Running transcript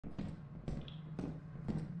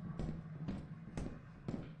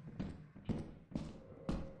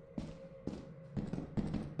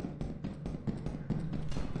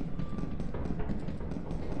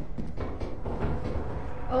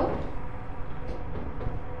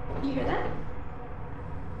You hear that?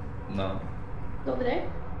 No. Over there?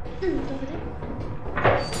 Over there?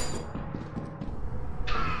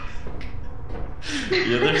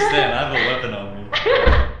 You understand? I have a weapon on me.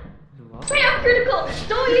 Wait, I'm critical!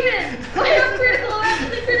 Don't even! Wait, I'm critical! I'm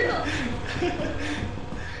actually critical!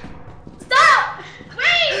 Stop!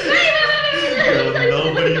 Wait!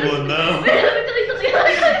 Nobody will know. Wait, let me tell you something.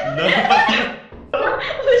 Nobody.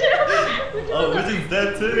 Woojin, Oh, Woojin's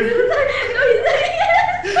dead too. no, he's dead.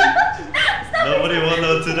 Stop. Nobody will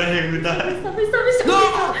know today who died.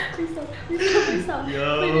 Stop.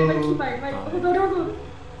 Yo. Wait, my key. Hold on.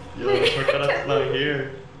 Yo, Chakarak's not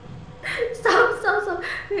here. Stop.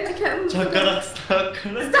 Wait, I can't move. Chakarak's stuck.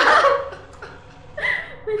 Stop.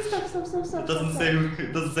 Wait, stop. It doesn't say who.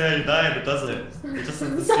 It doesn't say how you died. It doesn't. It just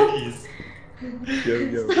says the Stop. cities. Yo.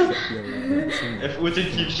 If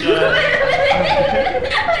Woojin keeps shot. Wait.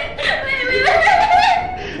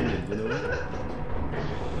 You know what?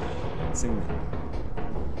 Sing me. Oh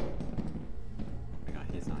my god,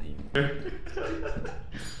 he's not here.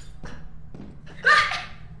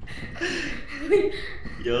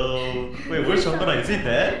 Yo, wait, where's Chakarak? Is he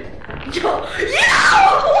dead? Yo!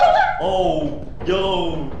 Oh,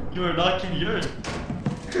 yo, you are not cured.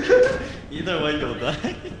 Either way, you'll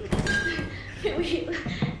die. Wait,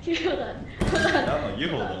 hold on. No, you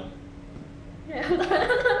hold on. Okay, hold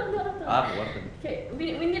on. I have a weapon. Okay,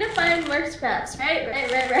 we need to find more scraps, right?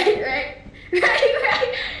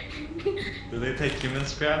 Do they take human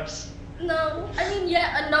scraps? No, I mean,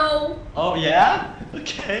 yeah, no. Oh, yeah?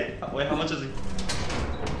 Okay. Wait, how much is it?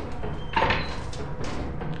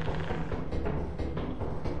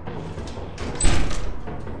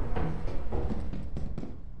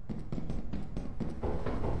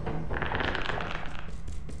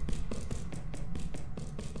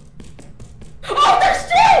 Oh, there's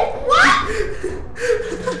two! What?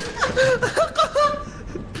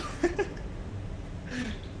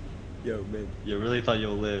 Yo, man. You really thought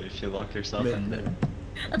you'll live if you lock yourself in there.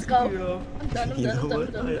 Let's go. Yo. I'm done. You know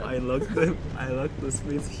what? I locked them. I locked the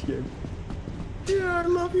space here. Yeah, I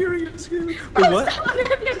love hearing you scream. Wait, what? I locked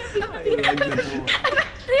the door.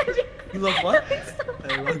 You love what?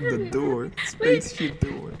 I locked the door. Spaceship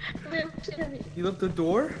door. You love the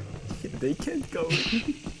door? They can't go.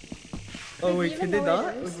 Oh wait, can they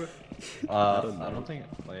not? I don't think.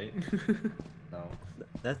 Wait. No.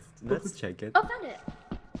 Let's check it. Oh, found it.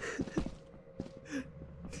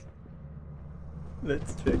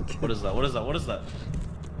 Let's check. What is that? What is that?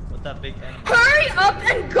 What that big animal? Hurry up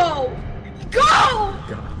and go! Go!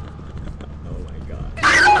 God. Oh my god.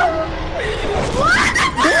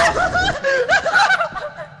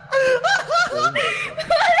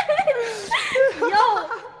 Yo!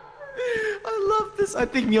 I love this. I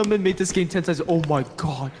think Hyunmin made this game 10 times. Oh my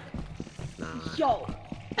god. Yo!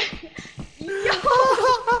 Yo!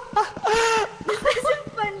 This isn't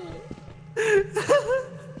funny.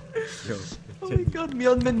 Yo. Oh my god,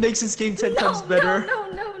 Hyunmin makes this game 10 times better. No.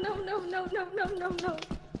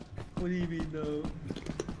 What do you mean no?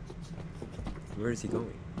 Where is he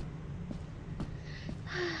going?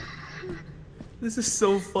 This is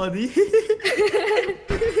so funny.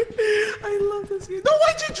 I love this game. No,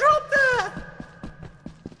 why'd you drop that?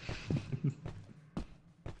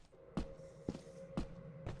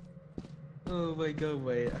 Oh my god,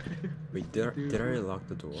 wait. Wait, did I lock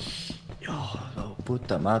the door? Yo, oh,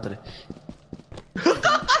 puta madre.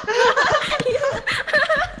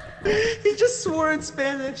 He just swore in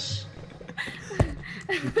Spanish.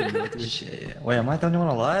 Shit. Wait, am I the only one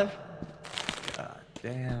alive? God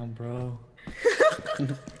damn, bro.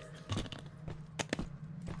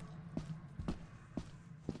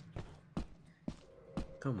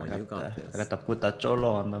 Come on, you got this. I got the puta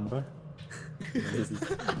cholo on them, bro.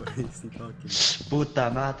 What is he talking? Puta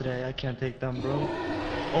madre, I can't take them, bro.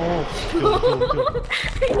 Oh, go.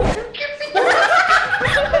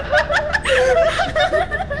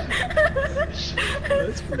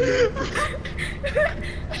 That's weird.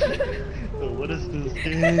 What is this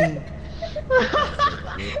game?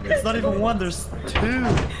 It's not even one, there's two.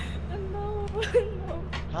 No.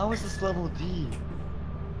 How is this level D?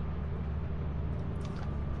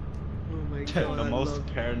 Oh my god. The most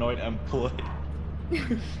paranoid employee.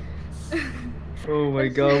 Oh my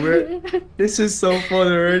god, this is so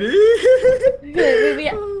fun already. We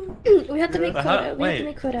have to make quota.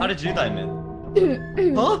 Wait, how did you die, man?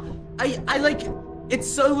 Huh? I like it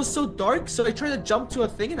was so dark, so I tried to jump to a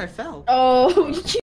thing and I fell. Oh,